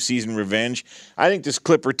exact same season revenge. I think this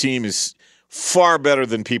Clipper team is far better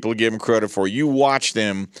than people give them credit for. You watch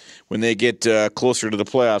them when they get closer to the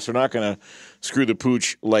playoffs. They're not going to screw the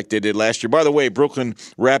pooch like they did last year. By the way, Brooklyn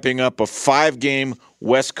wrapping up a 5-game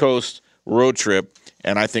West Coast road trip,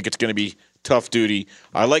 and I think it's going to be tough duty.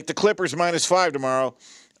 I like the Clippers -5 tomorrow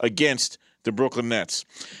against the Brooklyn Nets.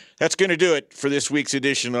 That's going to do it for this week's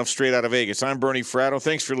edition of Straight Outta Vegas. I'm Bernie Fratto.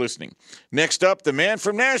 Thanks for listening. Next up, the man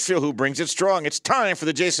from Nashville who brings it strong. It's time for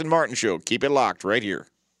the Jason Martin Show. Keep it locked right here.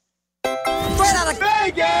 Straight Outta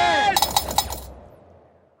Vegas!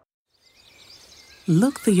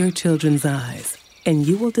 Look through your children's eyes, and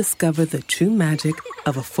you will discover the true magic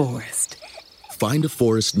of a forest. Find a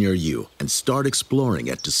forest near you and start exploring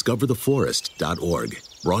at discovertheforest.org.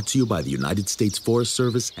 Brought to you by the United States Forest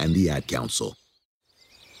Service and the Ad Council.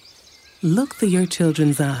 Look through your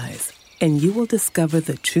children's eyes, and you will discover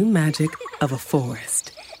the true magic of a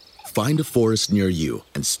forest. Find a forest near you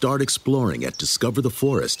and start exploring at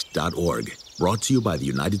discovertheforest.org. Brought to you by the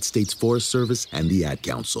United States Forest Service and the Ad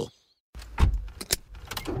Council.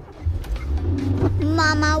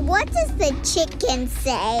 Mama, what does the chicken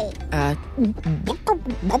say?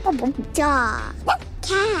 Dog.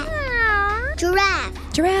 Cat.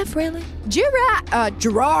 Giraffe. Giraffe, really?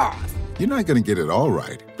 Giraffe. You're not going to get it all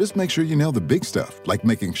right. Just make sure you nail the big stuff, like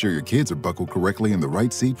making sure your kids are buckled correctly in the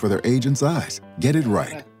right seat for their age and size. Get it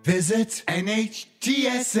right. Visit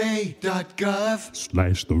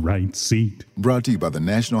NHTSA.gov/the right seat. Brought to you by the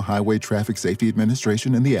National Highway Traffic Safety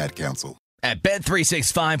Administration and the Ad Council. At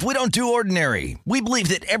Bet365, we don't do ordinary. We believe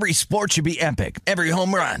that every sport should be epic. Every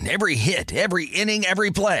home run, every hit, every inning, every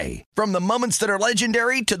play. From the moments that are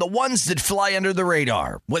legendary to the ones that fly under the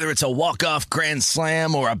radar. Whether it's a walk-off grand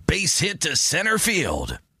slam or a base hit to center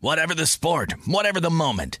field. Whatever the sport, whatever the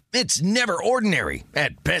moment. It's never ordinary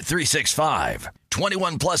at Bet365.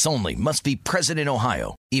 21 plus only. Must be present in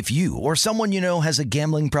Ohio. If you or someone you know has a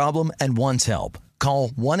gambling problem and wants help, call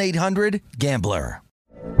 1-800-GAMBLER.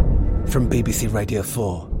 From BBC Radio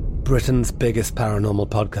 4, Britain's biggest paranormal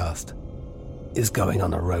podcast is going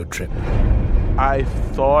on a road trip. I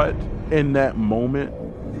thought in that moment,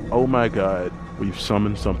 oh my God, we've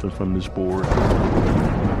summoned something from this board.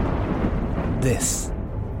 This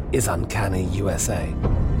is Uncanny USA.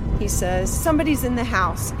 He says, somebody's in the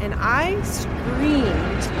house, and I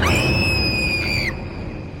screamed.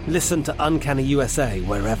 Listen to Uncanny USA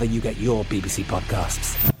wherever you get your BBC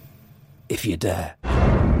podcasts, if you dare.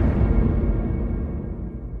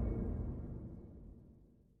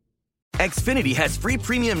 Xfinity has free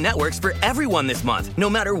premium networks for everyone this month, no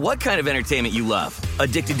matter what kind of entertainment you love.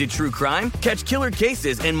 Addicted to true crime? Catch killer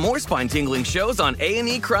cases and more spine-tingling shows on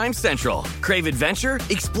A&E Crime Central. Crave adventure?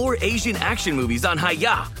 Explore Asian action movies on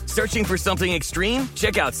Hi-Ya. Searching for something extreme?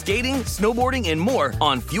 Check out skating, snowboarding, and more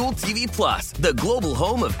on Fuel TV Plus, the global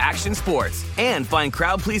home of action sports. And find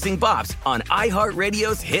crowd-pleasing bops on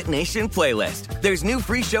iHeartRadio's Hit Nation playlist. There's new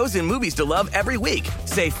free shows and movies to love every week.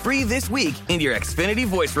 Say free this week in your Xfinity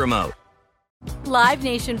voice remote. Live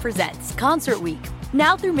Nation presents Concert Week.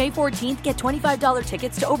 Now through May 14th, get $25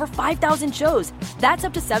 tickets to over 5,000 shows. That's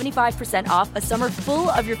up to 75% off a summer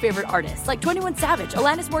full of your favorite artists like 21 Savage,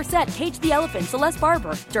 Alanis Morissette, Cage the Elephant, Celeste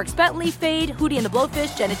Barber, Dierks Bentley, Fade, Hootie and the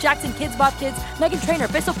Blowfish, Janet Jackson, Kidz Bop Kids, Meghan Trainor,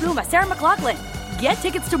 Peso Pluma, Sarah McLachlan. Get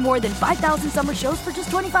tickets to more than 5,000 summer shows for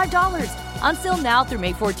just $25. Until now through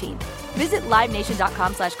May 14th. Visit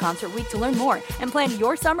LiveNation.com/Concert Week to learn more and plan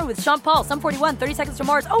your summer with Sean Paul, Sum 41, 30 Seconds to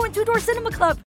Mars, and Two Door Cinema Club.